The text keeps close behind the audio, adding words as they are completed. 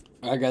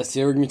Alright guys,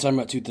 today we're gonna be talking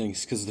about two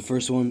things, because the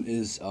first one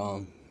is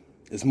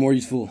more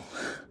useful,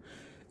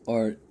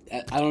 or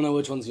I don't know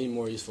which one's gonna be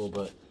more useful,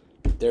 but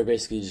they're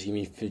basically just gonna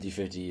be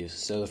 50-50 use.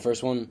 So the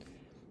first one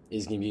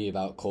is gonna be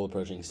about cold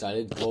approaching. So I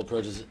did cold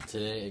approaches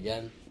today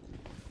again,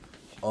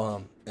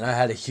 and I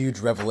had a huge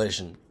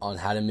revelation on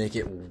how to make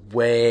it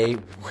way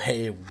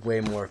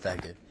more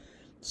effective.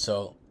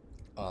 So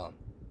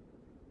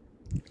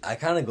I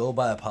kind of go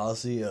by a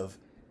policy of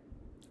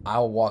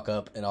I'll walk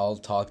up and I'll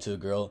talk to a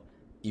girl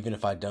even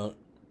if I don't.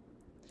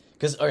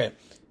 Because, okay,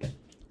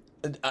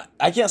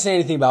 I can't say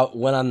anything about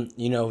when I'm,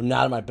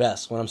 not at my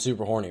best, when I'm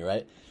super horny,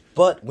 right?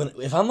 But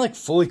if I'm,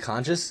 fully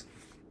conscious,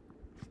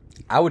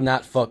 I would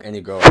not fuck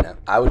any girl right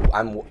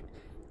now.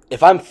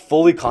 If I'm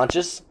fully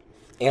conscious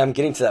and I'm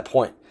getting to that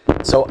point.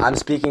 So I'm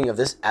speaking of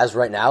this as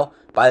right now.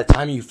 By the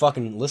time you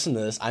fucking listen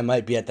to this, I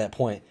might be at that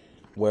point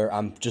where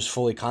I'm just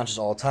fully conscious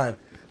all the time.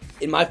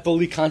 In my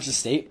fully conscious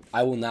state,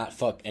 I will not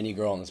fuck any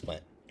girl on this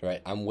planet,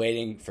 right? I'm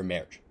waiting for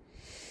marriage.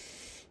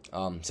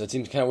 So it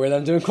seems kind of weird that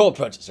I'm doing cold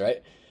approaches, right?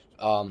 It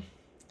was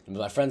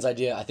my friend's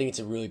idea. I think it's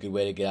a really good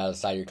way to get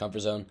outside your comfort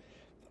zone,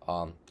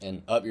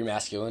 and up your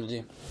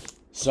masculinity.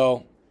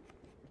 So,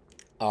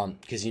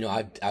 because,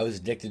 I was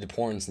addicted to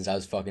porn since I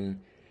was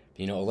fucking,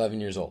 11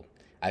 years old.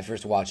 I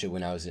first watched it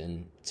when I was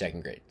in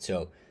second grade.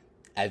 So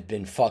I've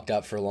been fucked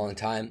up for a long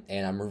time,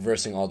 and I'm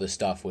reversing all this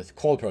stuff with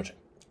cold approaching,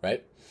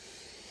 right?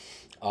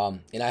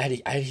 And I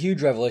had a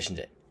huge revelation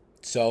today.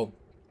 So,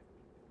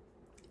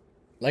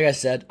 like I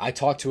said, I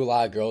talk to a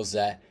lot of girls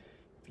that,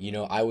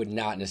 I would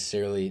not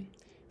necessarily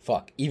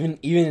fuck. Even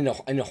in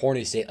a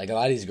horny state, a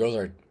lot of these girls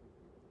are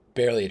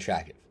barely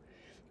attractive.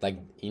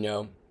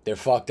 They're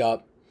fucked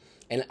up.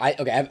 And I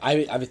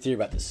have a theory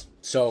about this.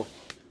 So,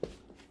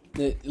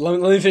 let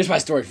me finish my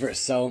story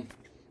first. So,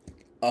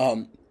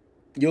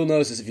 you'll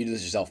notice this if you do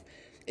this yourself.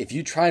 If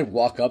you try and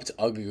walk up to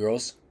ugly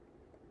girls,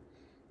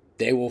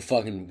 they will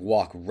fucking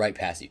walk right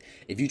past you.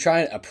 If you try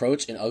and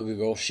approach an ugly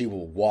girl, she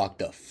will walk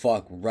the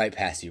fuck right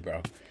past you,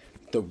 bro.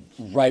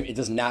 It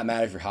does not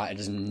matter if you're hot. It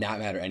does not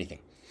matter anything.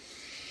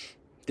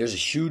 There's a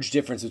huge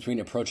difference between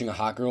approaching a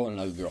hot girl and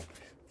an ugly girl.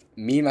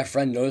 Me and my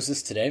friend noticed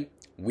this today.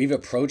 We've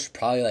approached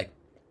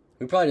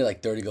we probably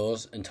did 30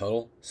 girls in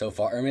total so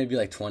far, or maybe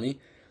 20.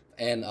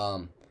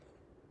 And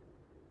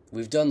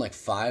we've done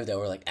 5 that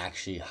were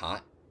actually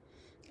hot.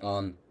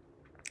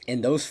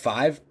 And those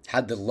 5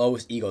 had the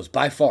lowest egos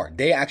by far.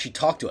 They actually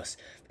talk to us.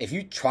 If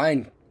you try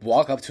and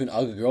walk up to an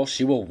ugly girl,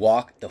 she will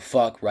walk the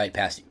fuck right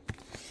past you.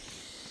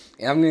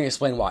 And I'm going to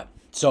explain why.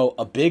 So,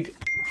 my mom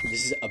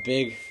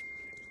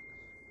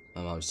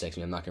just texted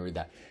me. I'm not going to read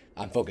that.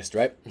 I'm focused,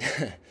 right?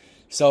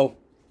 So,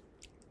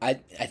 I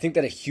think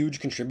that a huge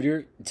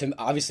contributor to,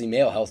 obviously,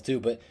 male health too,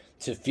 but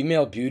to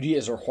female beauty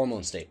is her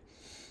hormone state.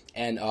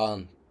 And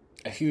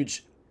a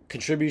huge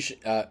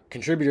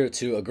contributor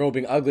to a girl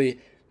being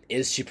ugly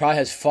is she probably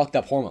has fucked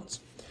up hormones,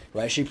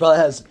 right? She probably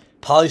has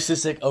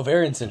polycystic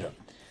ovarian syndrome.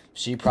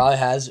 She probably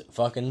has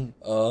fucking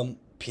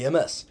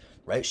PMS,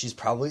 right? She's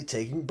probably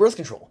taking birth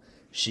control.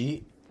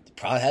 She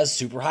probably has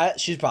super high.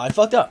 She's probably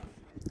fucked up.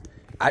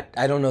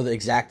 I don't know the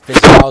exact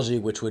physiology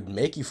which would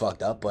make you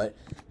fucked up, but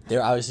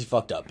they're obviously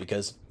fucked up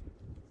because,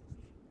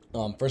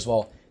 first of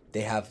all,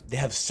 they have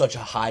such a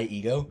high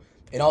ego,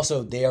 and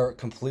also they are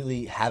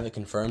completely have it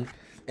confirmed.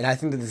 And I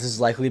think that this is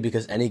likely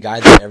because any guy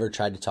that I ever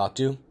tried to talk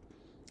to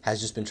has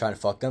just been trying to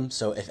fuck them.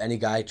 So if any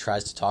guy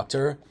tries to talk to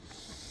her,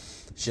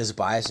 she has a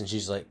bias and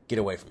she's like, get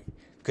away from me.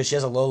 Because she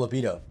has a low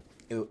libido.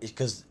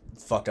 Because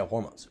fucked up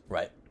hormones,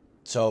 right?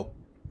 So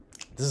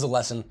this is a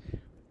lesson.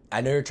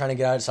 I know you're trying to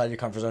get outside your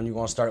comfort zone. You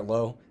want to start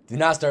low. Do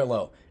not start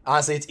low.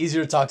 Honestly, it's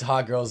easier to talk to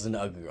hot girls than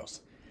to ugly girls.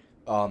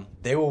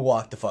 They will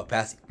walk the fuck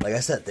past you. Like I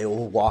said, they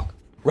will walk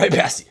right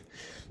past you.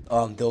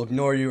 They'll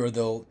ignore you, or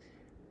they'll...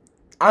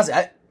 Honestly,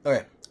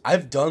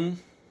 I've done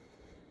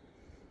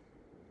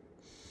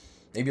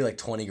maybe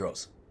 20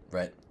 girls,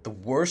 right? The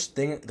worst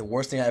thing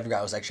I ever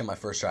got was actually on my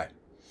first try.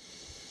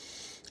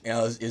 And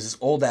it was this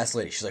old ass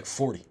lady. She's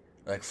 40,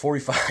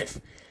 45.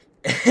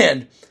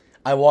 And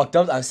I walked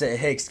up, I said,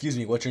 hey, excuse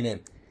me, what's your name?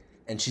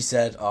 And she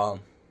said,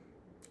 oh,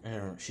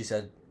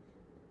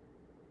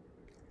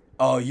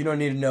 you don't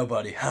need to know,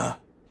 buddy. Huh.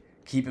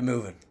 Keep it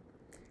moving.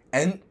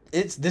 And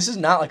this is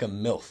not a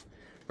MILF,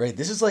 right?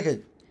 This is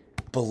a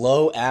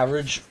below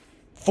average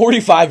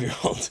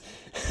 45-year-old.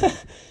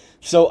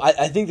 So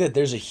I think that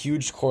there's a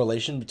huge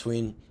correlation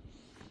between,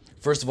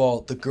 first of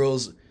all, the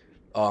girls'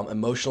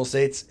 emotional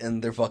states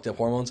and their fucked up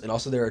hormones, and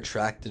also their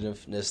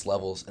attractiveness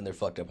levels and their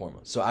fucked up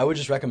hormones. So I would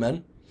just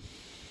recommend,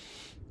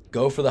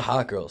 go for the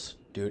hot girls,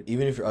 dude.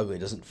 Even if you're ugly, it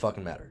doesn't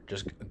fucking matter.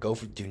 Just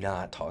do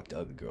not talk to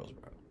ugly girls,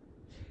 bro.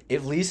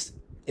 At least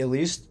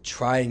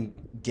try and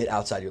get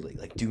outside your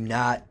league. Do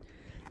not.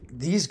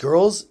 These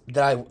girls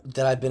that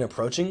I've been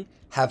approaching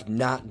have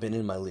not been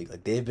in my league.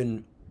 They've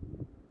been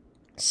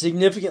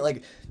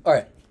significant. All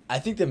right, I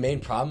think the main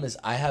problem is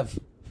I have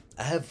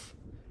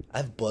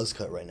buzz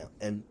cut right now,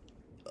 and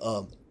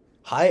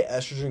high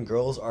estrogen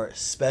girls are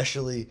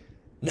especially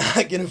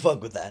not gonna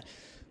fuck with that.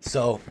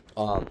 So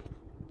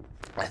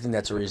I think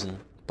that's a reason.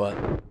 But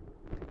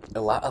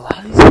a lot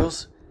of these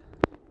girls,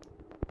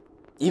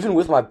 even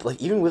with my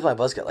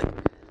buzz cut, like,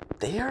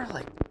 they are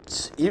like,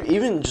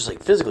 even just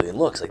like physically and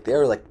looks, like, they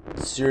are like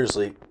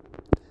seriously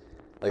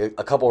like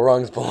a couple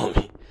rungs below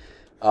me,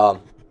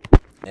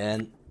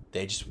 and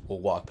they just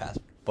will walk past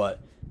me.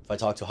 But if I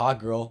talk to a hot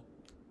girl,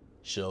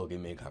 she'll give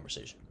me a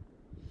conversation.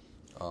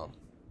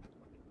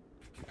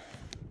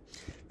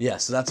 Yeah,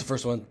 so that's the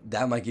first one.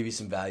 That might give you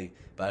some value,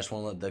 but I just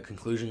want to let the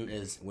conclusion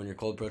is when you're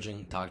cold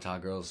approaching, talk to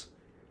hot girls.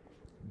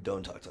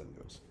 Don't talk to ugly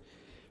girls.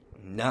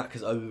 Not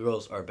because ugly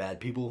girls are bad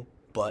people,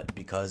 but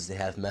because they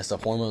have messed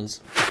up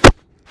hormones,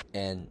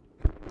 and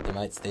they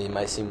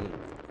might seem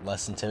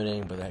less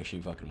intimidating, but they're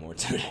actually fucking more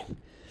intimidating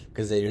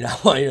because they do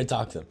not want you to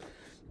talk to them.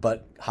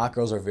 But hot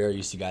girls are very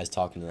used to guys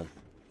talking to them,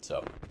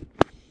 so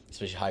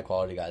especially high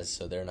quality guys,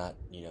 so they're not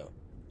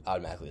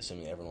automatically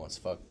assuming everyone wants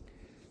to fuck,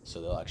 so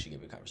they'll actually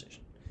give you a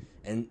conversation.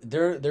 And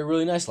they're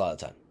really nice a lot of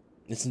the time.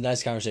 It's a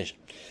nice conversation.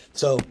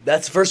 So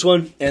that's the first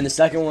one. And the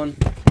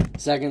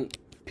second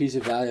piece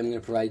of value I'm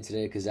going to provide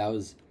today, because that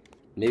was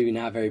maybe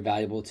not very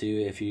valuable to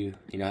you if you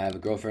have a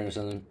girlfriend or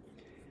something.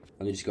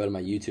 Let me just go to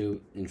my YouTube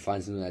and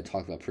find something that I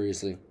talked about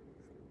previously.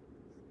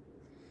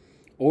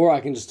 Or I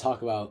can just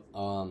talk about,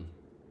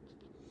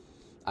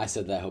 I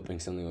said that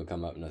hoping something would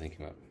come up. Nothing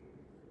came up.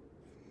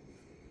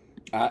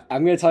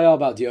 I'm going to tell you all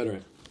about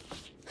deodorant.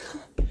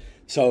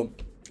 So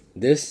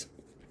this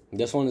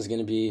one is going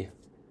to be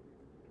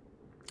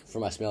for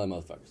my smelly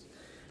motherfuckers.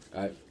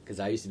 Alright? Because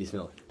I used to be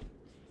smelly.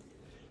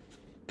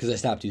 Because I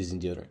stopped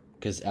using deodorant.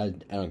 Because I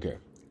don't care.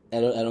 I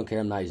don't care.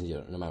 I'm not using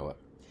deodorant no matter what.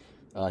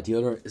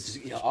 Deodorant is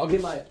just, I'll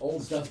get my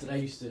old stuff that I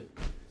used to.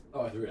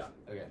 Oh, I threw it out.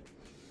 Okay.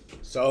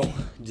 So,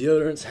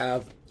 deodorants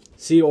have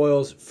seed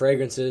oils,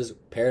 fragrances,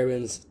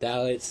 parabens,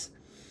 phthalates.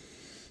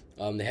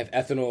 They have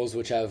ethanols,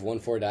 which have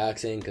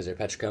 1,4-dioxane because they're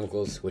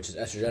petrochemicals, which is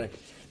estrogenic.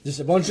 Just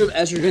a bunch of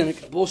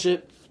estrogenic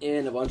bullshit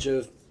and a bunch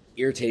of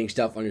irritating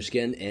stuff on your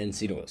skin and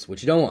seed oils,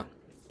 which you don't want.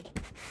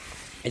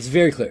 It's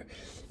very clear.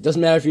 It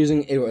doesn't matter if you're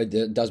using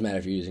it does matter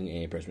if you're using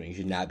antiperspirant. You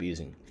should not be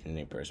using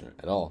antiperspirant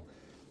at all.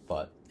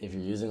 But if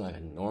you're using like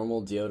a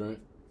normal deodorant,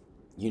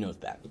 you know it's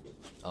bad.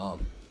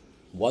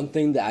 One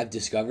thing that I've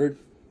discovered,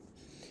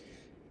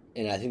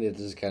 and I think that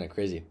this is kind of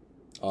crazy,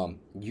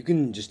 you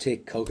can just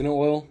take coconut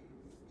oil.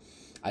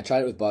 I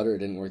tried it with butter. It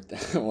didn't work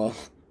that well.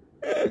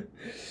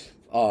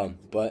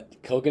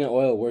 But coconut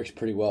oil works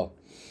pretty well.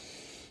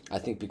 I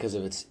think because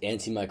of its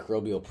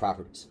antimicrobial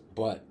properties.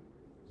 But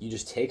you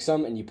just take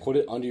some and you put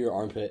it under your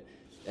armpit,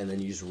 and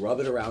then you just rub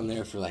it around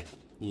there for like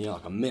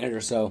a minute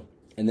or so,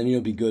 and then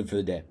you'll be good for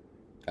the day.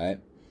 All right?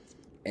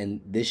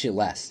 And this shit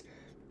lasts.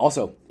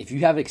 Also, if you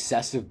have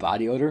excessive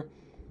body odor,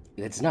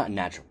 it's not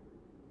natural.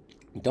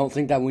 Don't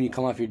think that when you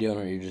come off your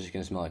deodorant, you're just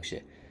going to smell like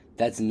shit.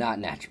 That's not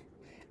natural.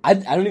 I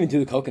don't even do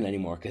the coconut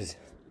anymore because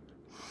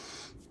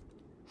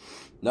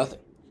nothing.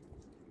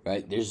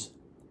 Right?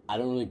 I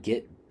don't really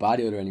get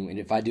body odor anymore. And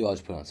if I do, I'll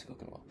just put on some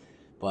coconut oil.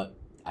 But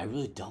I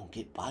really don't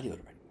get body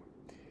odor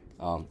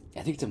anymore.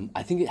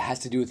 I think it has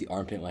to do with the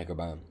armpit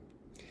microbiome.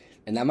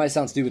 And that might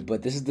sound stupid,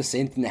 but this is the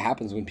same thing that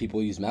happens when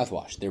people use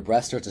mouthwash. Their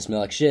breath starts to smell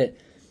like shit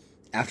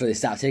after they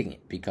stop taking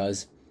it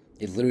because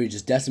it literally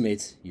just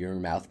decimates your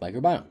mouth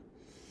microbiome.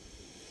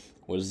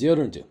 What does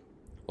deodorant do?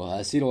 Well, it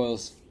has seed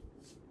oils.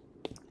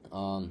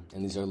 And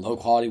these are low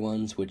quality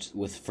ones,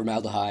 with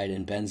formaldehyde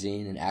and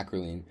benzene and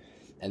acrolein.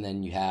 And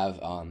then you have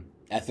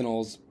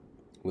ethanols,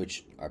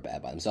 which are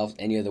bad by themselves,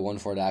 and you have the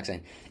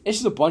 1,4-dioxane. It's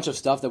just a bunch of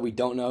stuff that we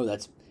don't know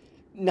that's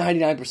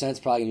 99% is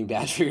probably going to be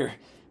bad for your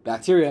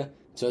bacteria.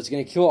 So it's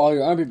going to kill all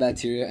your armpit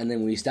bacteria, and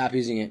then when you stop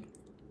using it,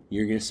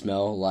 you're going to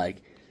smell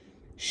like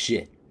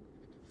shit.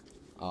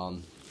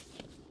 I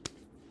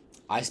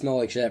smelled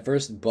like shit at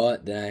first,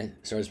 but then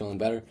I started smelling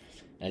better.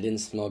 And I didn't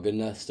smell good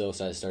enough still,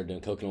 so I started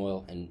doing coconut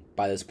oil. And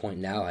by this point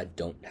now, I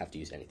don't have to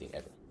use anything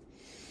ever.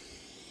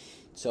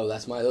 So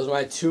those are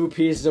my two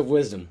pieces of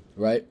wisdom,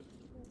 right?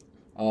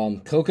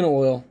 Coconut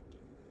oil.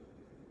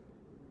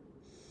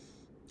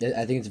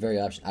 I think it's a very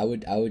option. I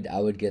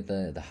would get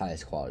the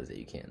highest quality that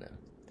you can though,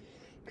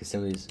 because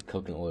some of these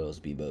coconut oils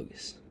be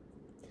bogus,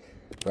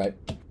 right?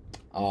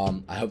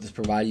 I hope this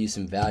provided you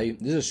some value.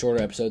 This is a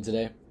shorter episode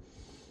today.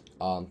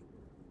 I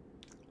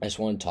just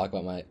wanted to talk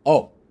about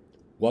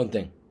one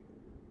thing.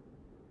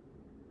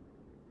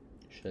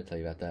 Should I tell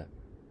you about that?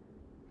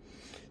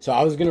 So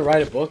I was gonna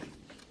write a book.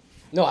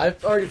 No,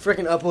 I've already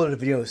freaking uploaded a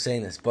video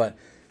saying this, but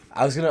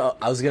I was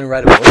gonna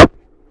write a book,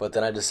 but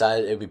then I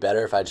decided it'd be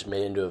better if I just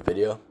made it into a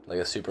video, like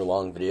a super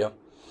long video.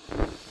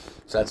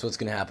 So that's what's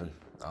gonna happen.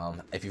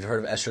 If you've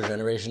heard of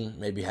estrogeneration,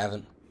 maybe you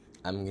haven't.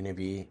 I'm gonna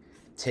be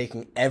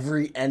taking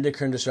every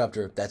endocrine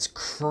disruptor that's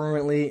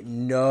currently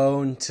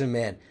known to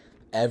man.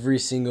 Every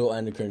single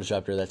endocrine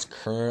disruptor that's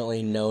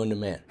currently known to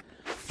man.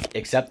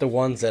 Except the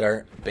ones that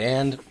are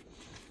banned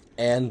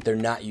and they're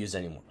not used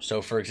anymore.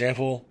 So, for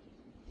example,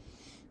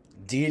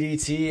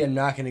 DDT, I'm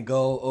not going to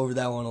go over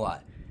that one a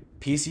lot.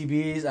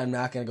 PCBs, I'm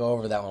not going to go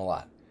over that one a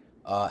lot.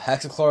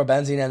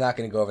 Hexachlorobenzene, I'm not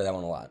going to go over that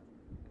one a lot.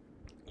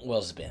 What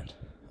else is banned?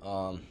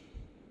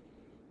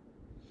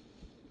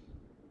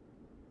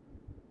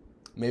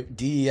 Maybe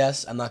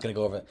DES. I'm not gonna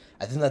go over it.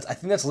 I think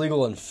that's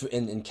legal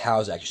in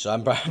cows actually. So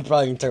I'm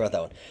probably gonna talk about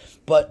that one.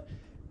 But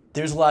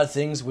there's a lot of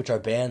things which are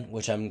banned,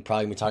 which I'm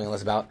probably gonna be talking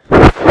less about.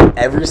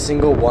 Every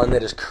single one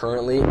that is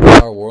currently in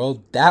our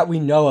world that we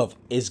know of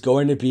is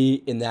going to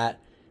be in that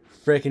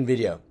freaking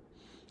video.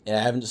 And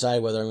I haven't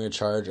decided whether I'm gonna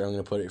charge or I'm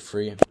gonna put it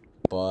free.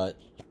 But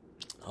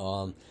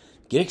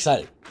get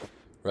excited,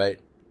 right?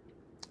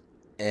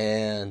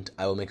 And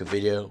I will make a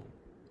video,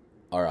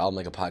 or I'll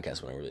make a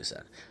podcast when I release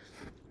that.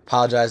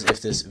 Apologize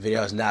if this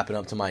video has not been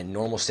up to my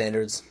normal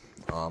standards.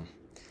 It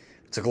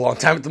took a long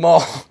time at the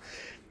mall,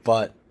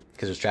 but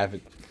because there's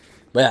traffic.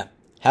 But yeah,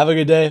 have a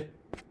good day.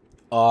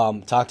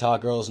 Talk to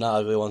hot girls, not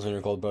ugly ones when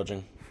you're cold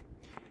approaching.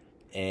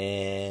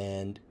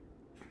 And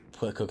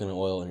put coconut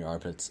oil in your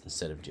armpits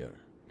instead of deodorant,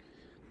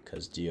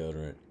 because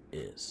deodorant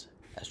is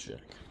estrogenic.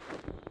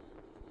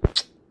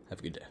 Have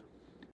a good day.